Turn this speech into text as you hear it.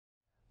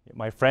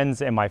My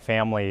friends and my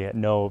family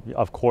know,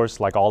 of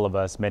course, like all of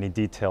us, many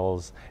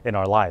details in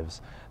our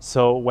lives.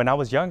 So when I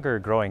was younger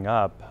growing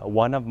up,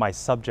 one of my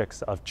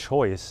subjects of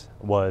choice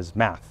was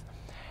math.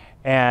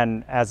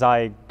 And as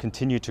I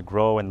continued to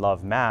grow and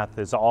love math,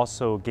 it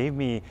also gave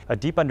me a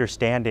deep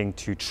understanding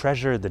to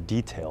treasure the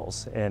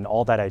details in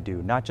all that I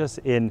do, not just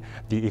in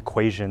the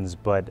equations,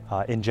 but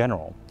in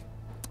general.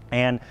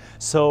 And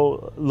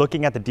so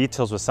looking at the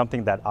details was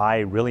something that I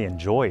really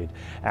enjoyed,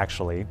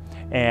 actually.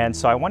 And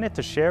so I wanted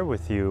to share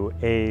with you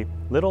a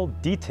little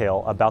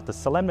detail about the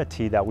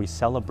solemnity that we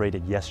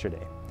celebrated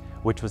yesterday,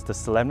 which was the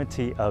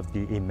solemnity of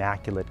the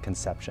Immaculate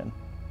Conception.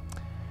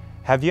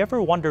 Have you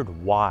ever wondered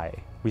why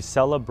we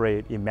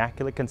celebrate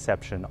Immaculate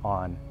Conception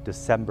on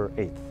December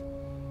 8th?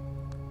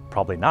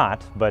 Probably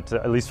not, but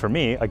at least for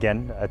me,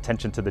 again,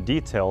 attention to the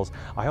details,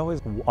 I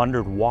always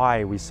wondered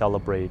why we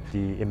celebrate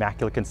the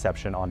Immaculate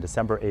Conception on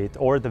December 8th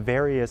or the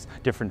various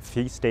different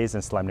feast days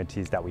and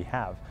solemnities that we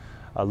have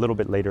a little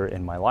bit later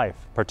in my life,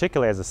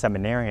 particularly as a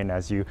seminarian,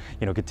 as you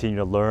continue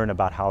to learn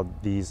about how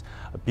these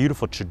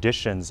beautiful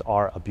traditions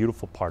are a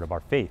beautiful part of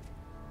our faith.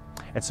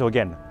 And so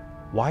again,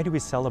 why do we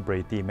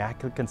celebrate the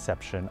Immaculate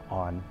Conception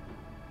on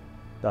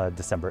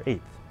December 8th?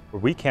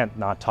 We can't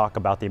not talk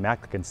about the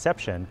Immaculate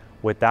Conception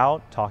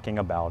without talking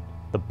about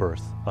the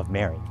birth of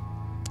Mary.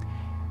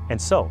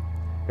 And so,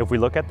 if we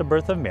look at the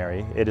birth of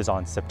Mary, it is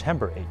on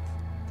September 8th.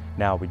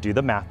 Now, we do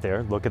the math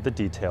there, look at the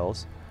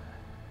details.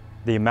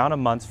 The amount of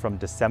months from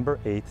December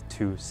 8th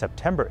to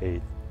September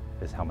 8th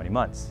is how many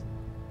months?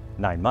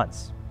 9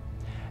 months.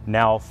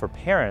 Now, for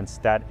parents,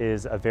 that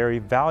is a very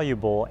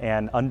valuable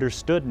and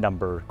understood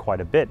number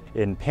quite a bit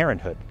in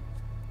parenthood.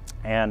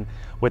 And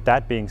with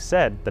that being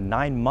said, the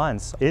 9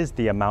 months is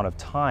the amount of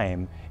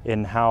time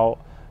in how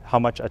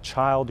much a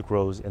child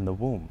grows in the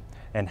womb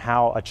and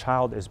how a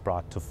child is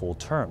brought to full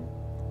term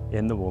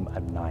in the womb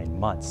at 9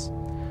 months.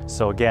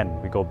 So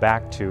again, we go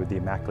back to the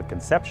Immaculate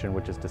Conception,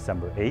 which is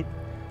December 8th,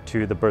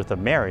 to the birth of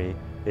Mary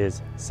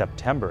is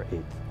September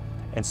 8th.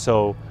 And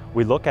so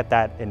we look at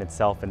that in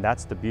itself, and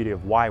that's the beauty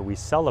of why we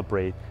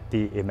celebrate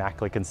the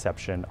Immaculate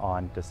Conception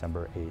on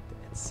December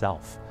 8th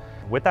itself.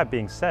 With that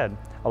being said,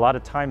 a lot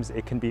of times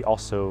it can be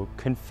also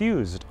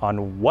confused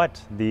on what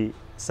the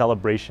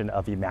celebration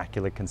of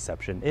Immaculate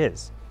Conception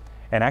is.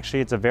 And actually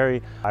it's a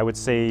very, I would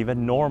say,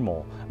 even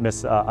normal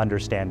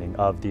misunderstanding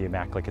of the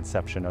Immaculate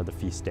Conception or the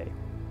feast day.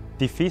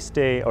 The feast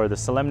day or the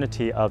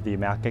solemnity of the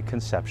Immaculate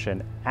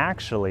Conception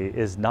actually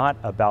is not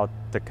about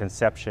the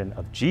conception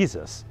of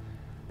Jesus,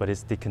 but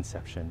it's the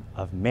conception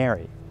of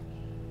Mary.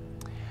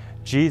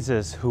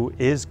 Jesus, who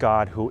is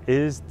God, who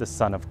is the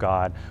Son of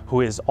God,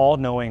 who is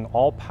all-knowing,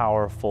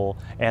 all-powerful,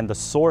 and the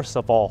source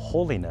of all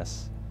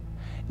holiness,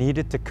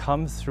 needed to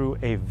come through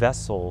a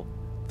vessel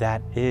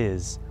that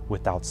is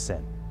without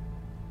sin.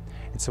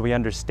 And so we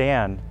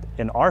understand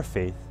in our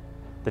faith,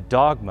 the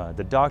dogma,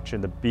 the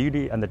doctrine, the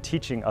beauty, and the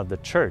teaching of the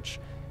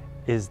church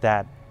is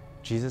that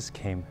Jesus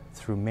came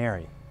through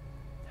Mary.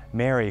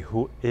 Mary,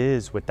 who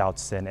is without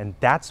sin, and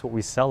that's what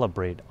we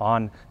celebrate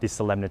on the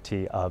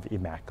solemnity of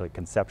Immaculate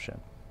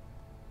Conception.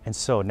 And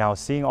so now,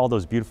 seeing all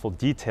those beautiful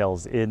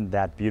details in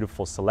that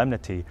beautiful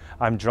solemnity,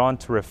 I'm drawn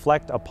to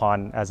reflect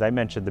upon, as I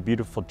mentioned, the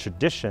beautiful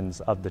traditions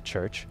of the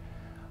church,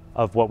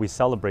 of what we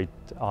celebrate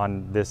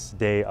on this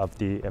day of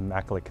the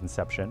Immaculate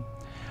Conception.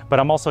 But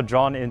I'm also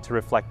drawn into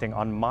reflecting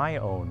on my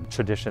own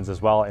traditions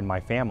as well in my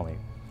family,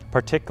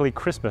 particularly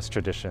Christmas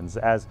traditions.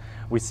 As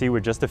we see, we're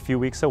just a few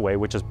weeks away,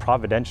 which is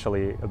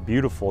providentially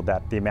beautiful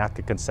that the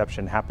Immaculate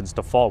Conception happens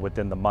to fall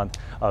within the month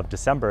of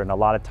December, and a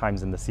lot of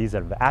times in the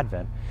season of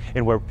Advent,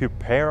 and where we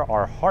prepare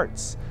our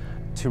hearts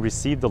to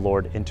receive the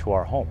Lord into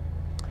our home.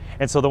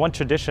 And so the one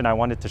tradition I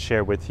wanted to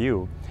share with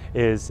you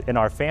is in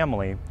our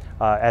family,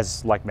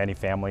 as like many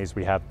families,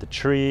 we have the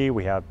tree,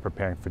 we have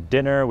preparing for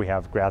dinner, we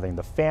have gathering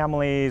the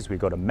families, we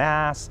go to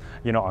Mass,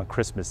 on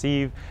Christmas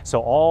Eve.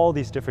 So all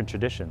these different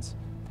traditions.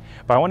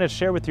 But I want to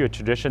share with you a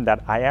tradition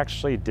that I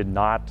actually did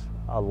not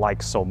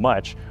like so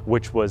much,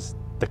 which was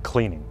the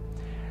cleaning.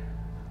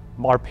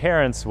 Our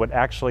parents would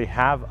actually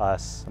have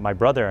us, my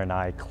brother and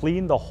I,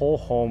 clean the whole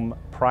home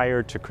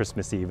prior to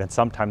Christmas Eve, and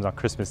sometimes on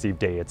Christmas Eve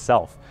day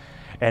itself.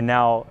 And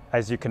now,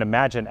 as you can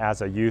imagine,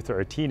 as a youth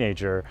or a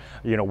teenager,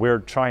 we're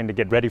trying to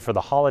get ready for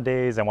the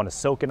holidays. I want to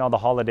soak in all the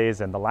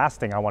holidays, and the last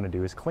thing I want to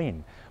do is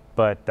clean.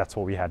 But that's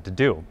what we had to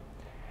do.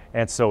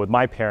 And so with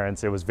my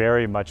parents, it was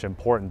very much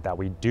important that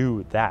we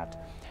do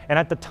that. And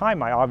at the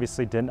time, I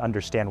obviously didn't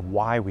understand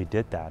why we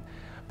did that.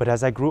 But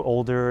as I grew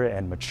older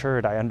and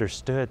matured, I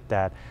understood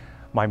that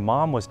my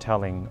mom was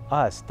telling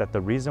us that the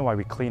reason why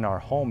we clean our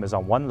home is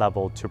on one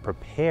level to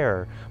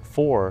prepare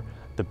for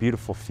the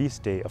beautiful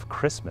feast day of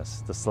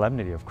Christmas, the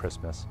solemnity of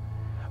Christmas,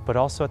 but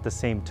also at the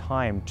same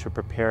time to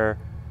prepare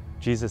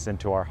Jesus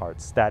into our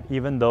hearts. That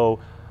even though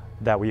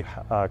that we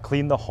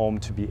clean the home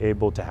to be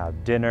able to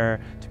have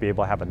dinner, to be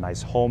able to have a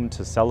nice home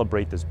to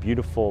celebrate this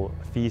beautiful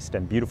feast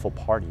and beautiful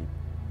party,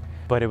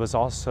 but it was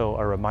also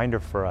a reminder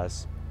for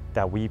us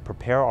that we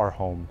prepare our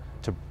home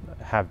to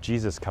have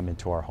Jesus come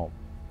into our home.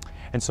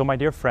 And so, my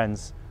dear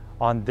friends,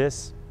 on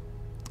this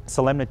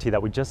solemnity that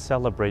we just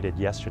celebrated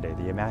yesterday,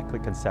 the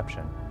Immaculate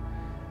Conception,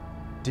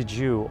 did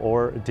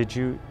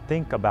you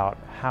think about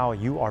how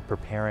you are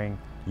preparing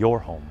your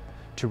home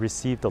to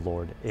receive the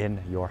Lord in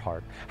your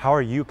heart? How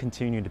are you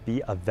continuing to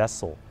be a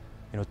vessel,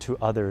 to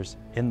others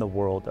in the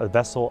world, a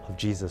vessel of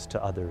Jesus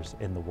to others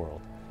in the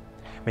world?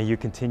 May you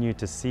continue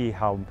to see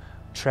how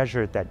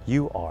treasured that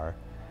you are,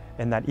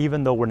 and that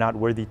even though we're not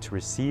worthy to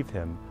receive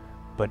Him,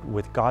 but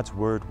with God's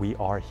word we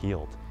are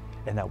healed,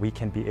 and that we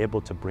can be able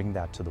to bring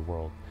that to the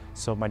world.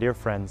 So my dear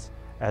friends,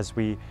 as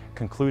we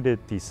concluded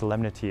the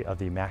solemnity of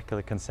the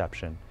Immaculate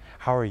Conception,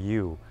 how are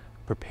you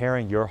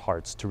preparing your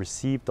hearts to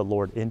receive the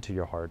Lord into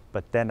your heart,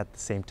 but then at the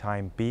same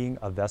time being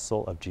a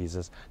vessel of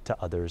Jesus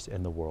to others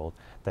in the world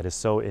that is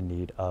so in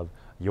need of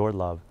your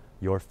love,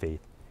 your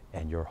faith,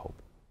 and your hope?